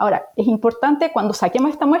 Ahora, es importante cuando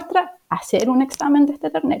saquemos esta muestra hacer un examen de este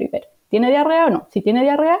ternero y ver, ¿tiene diarrea o no? Si tiene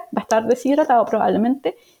diarrea, va a estar deshidratado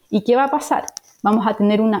probablemente. ¿Y qué va a pasar? Vamos a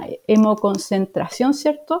tener una hemoconcentración,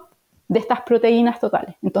 ¿cierto?, de estas proteínas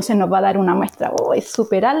totales. Entonces nos va a dar una muestra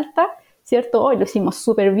súper alta, ¿cierto? Hoy lo hicimos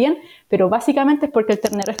súper bien, pero básicamente es porque el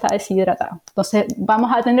ternero está deshidratado. Entonces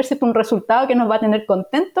vamos a tener, ¿cierto?, un resultado que nos va a tener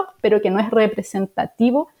contentos, pero que no es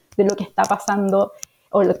representativo de lo que está pasando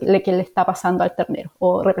o lo que le está pasando al ternero,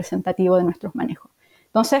 o representativo de nuestros manejos.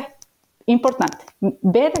 Entonces, importante,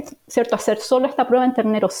 ver, ¿cierto?, hacer solo esta prueba en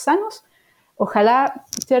terneros sanos, ojalá,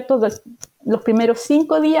 ¿cierto?, los primeros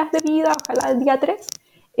 5 días de vida, ojalá el día 3,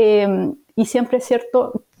 y siempre,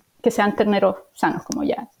 ¿cierto?, que sean terneros sanos, como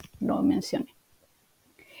ya lo mencioné.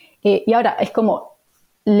 Y ahora, es como,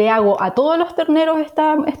 ¿le hago a todos los terneros este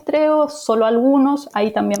muestreo, solo a algunos?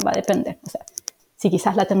 Ahí también va a depender. O sea, si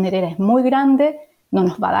quizás la ternerera es muy grande, no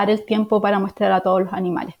nos va a dar el tiempo para muestrear a todos los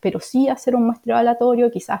animales, pero sí hacer un muestreo aleatorio,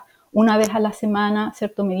 quizás una vez a la semana,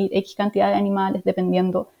 ¿cierto?, medir X cantidad de animales,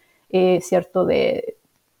 dependiendo, ¿cierto?, de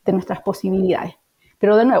nuestras posibilidades.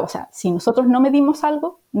 Pero de nuevo, o sea, si nosotros no medimos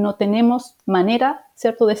algo, no tenemos manera,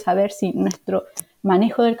 ¿cierto?, de saber si nuestro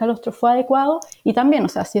manejo del calostro fue adecuado y también, o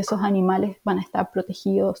sea, si esos animales van a estar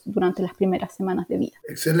protegidos durante las primeras semanas de vida.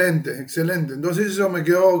 Excelente, excelente. Entonces eso me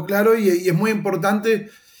quedó claro y es muy importante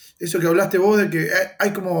eso que hablaste vos de que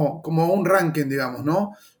hay como un ranking, digamos,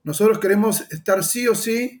 ¿no? Nosotros queremos estar sí o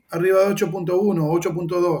sí arriba de 8.1 o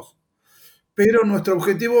 8.2, pero nuestro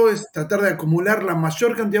objetivo es tratar de acumular la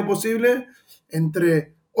mayor cantidad posible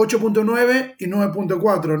entre 8.9 y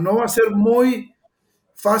 9.4. No va a ser muy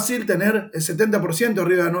fácil tener el 70%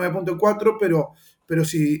 arriba de 9.4, pero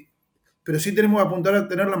sí tenemos que apuntar a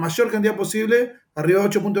tener la mayor cantidad posible arriba de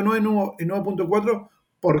 8.9 y 9.4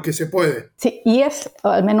 porque se puede. Sí, y es,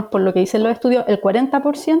 al menos por lo que dicen los estudios, el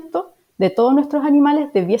 40% de todos nuestros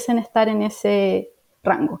animales debiesen estar en ese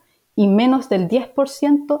rango y menos del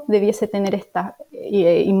 10% debiese tener esta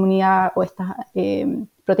inmunidad o estas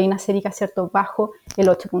proteínas séricas, ¿cierto?, bajo el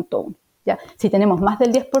 8.1. ¿Ya? Si tenemos más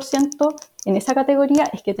del 10% en esa categoría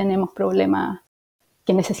es que tenemos problemas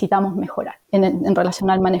que necesitamos mejorar en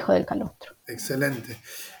relación al manejo del calostro. Excelente.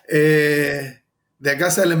 De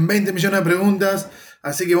acá salen 20 millones de preguntas,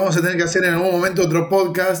 así que vamos a tener que hacer en algún momento otro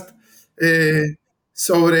podcast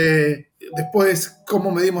sobre después,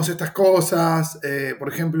 ¿cómo medimos estas cosas? Por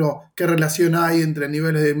ejemplo, ¿qué relación hay entre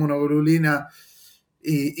niveles de inmunoglobulina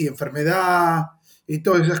y enfermedad? Y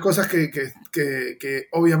todas esas cosas que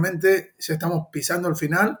obviamente ya estamos pisando al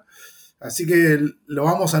final. Así que lo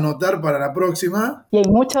vamos a anotar para la próxima. Y hay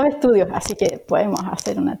muchos estudios, así que podemos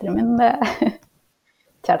hacer una tremenda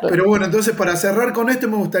charla. Pero bueno, entonces para cerrar con esto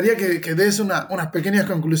me gustaría que des unas pequeñas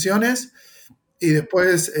conclusiones y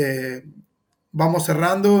después vamos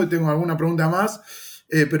cerrando. Tengo alguna pregunta más,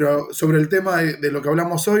 pero sobre el tema de lo que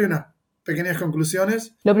hablamos hoy, unas pequeñas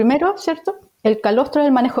conclusiones. Lo primero, ¿cierto? El calostro es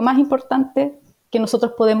el manejo más importante que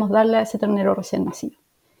nosotros podemos darle a ese ternero recién nacido,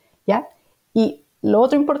 ¿ya? Y lo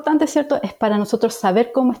otro importante, ¿cierto? Es para nosotros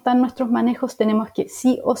saber cómo están nuestros manejos, tenemos que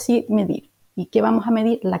sí o sí medir. ¿Y qué vamos a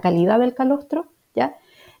medir? La calidad del calostro, ¿ya?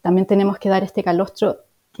 También tenemos que dar este calostro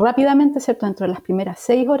rápidamente, ¿cierto? Dentro de las primeras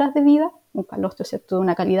 6 horas de vida, un calostro, ¿cierto? De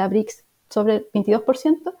una calidad Brix sobre el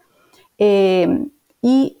 22%.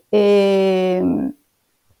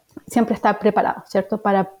 Siempre estar preparado, ¿cierto?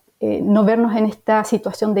 Para no vernos en esta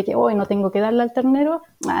situación de que hoy no tengo que darle al ternero,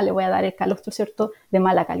 le voy a dar el calostro, ¿cierto?, de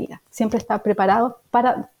mala calidad. Siempre estar preparados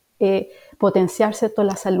para potenciar, ¿cierto?,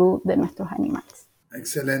 la salud de nuestros animales.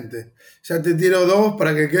 Excelente. Ya te tiro 2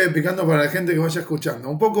 para que quede picando para la gente que vaya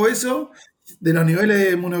escuchando. Un poco eso de los niveles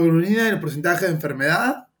de inmunoglobulina y el porcentaje de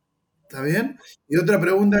enfermedad, ¿está bien? Y otra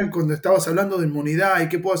pregunta, cuando estabas hablando de inmunidad y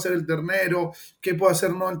qué puede hacer el ternero, qué puede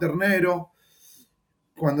hacer no el ternero.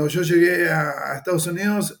 Cuando yo llegué a Estados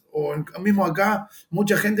Unidos, o mismo acá,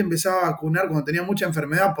 mucha gente empezaba a vacunar cuando tenía mucha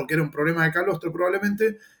enfermedad, porque era un problema de calostro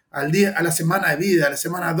probablemente, a la semana de vida, a la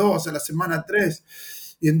semana 2, a la semana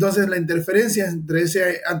 3. Y entonces la interferencia entre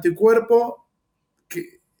ese anticuerpo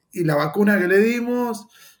y la vacuna que le dimos,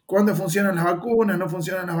 cuándo funcionan las vacunas, no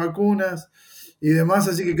funcionan las vacunas y demás.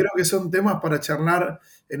 Así que creo que son temas para charlar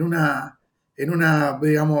en una,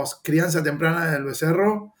 digamos, crianza temprana del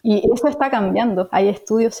becerro. Y eso está cambiando. Hay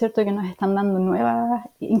estudios, ¿cierto?, que nos están dando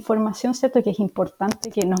nueva información, ¿cierto?, que es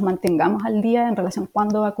importante que nos mantengamos al día en relación a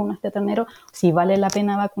cuándo vacuna este ternero, si vale la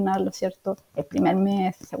pena vacunarlo, ¿cierto?, el primer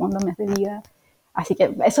mes, segundo mes de vida. Así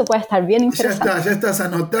que eso puede estar bien interesante. Ya estás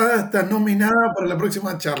anotada, estás nominada para la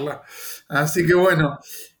próxima charla. Así que bueno,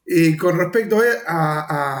 y con respecto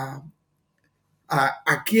a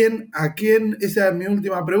quién, esa es mi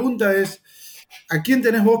última pregunta, es ¿a quién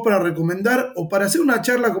tenés vos para recomendar o para hacer una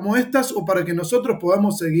charla como estas o para que nosotros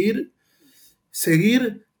podamos seguir?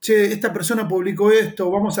 Che, esta persona publicó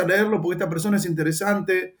esto, vamos a leerlo porque esta persona es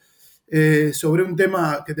interesante, sobre un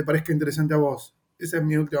tema que te parezca interesante a vos. Esa es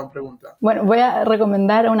mi última pregunta. Bueno, voy a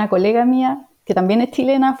recomendar a una colega mía que también es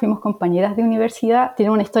chilena, fuimos compañeras de universidad,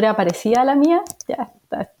 tiene una historia parecida a la mía,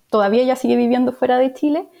 todavía ella sigue viviendo fuera de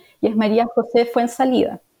Chile, y es María José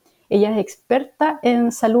Fuensalida. Ella es experta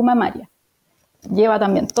en salud mamaria. Lleva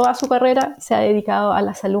también toda su carrera, se ha dedicado a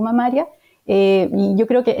la salud mamaria, y yo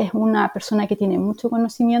creo que es una persona que tiene mucho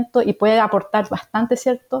conocimiento y puede aportar bastante,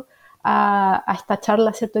 ¿cierto?, a esta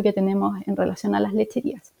charla, ¿cierto?, que tenemos en relación a las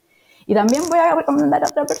lecherías. Y también voy a recomendar a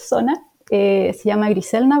otra persona, se llama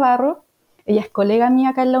Grisel Navarro. Ella es colega mía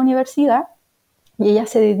acá en la universidad y ella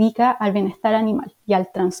se dedica al bienestar animal y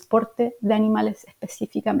al transporte de animales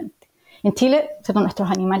específicamente. En Chile, ¿cierto?, nuestros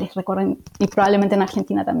animales recorren, y probablemente en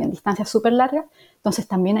Argentina también, distancias súper largas, entonces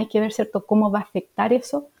también hay que ver, ¿cierto?, cómo va a afectar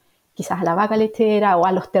eso, quizás a la vaca lechera o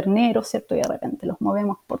a los terneros, ¿cierto?, y de repente los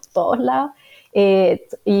movemos por todos lados. Y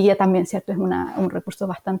ella también, ¿cierto?, es un recurso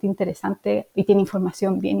bastante interesante y tiene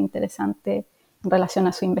información bien interesante en relación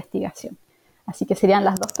a su investigación. Así que serían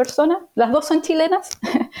las 2 personas, las 2 son chilenas,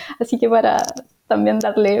 así que para también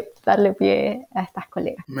darle pie a estas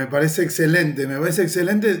colegas. Me parece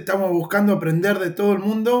excelente, estamos buscando aprender de todo el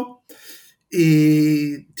mundo,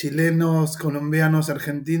 y chilenos, colombianos,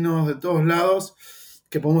 argentinos, de todos lados,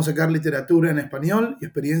 que podemos sacar literatura en español y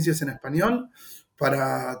experiencias en español,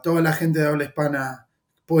 para toda la gente de habla hispana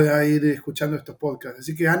pueda ir escuchando estos podcasts.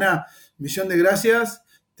 Así que, Ana, millón de gracias.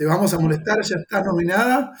 Te vamos a molestar, ya estás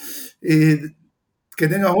nominada. Que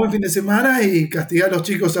tengas buen fin de semana y castigar a los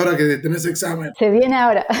chicos ahora que tenés examen. Se viene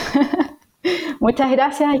ahora. Muchas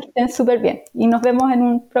gracias y que estén súper bien. Y nos vemos en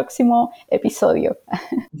un próximo episodio.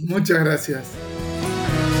 Muchas gracias.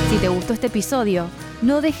 Si te gustó este episodio,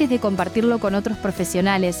 no dejes de compartirlo con otros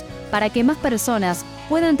profesionales para que más personas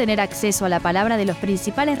puedan tener acceso a la palabra de los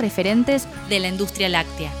principales referentes de la industria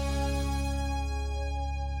láctea.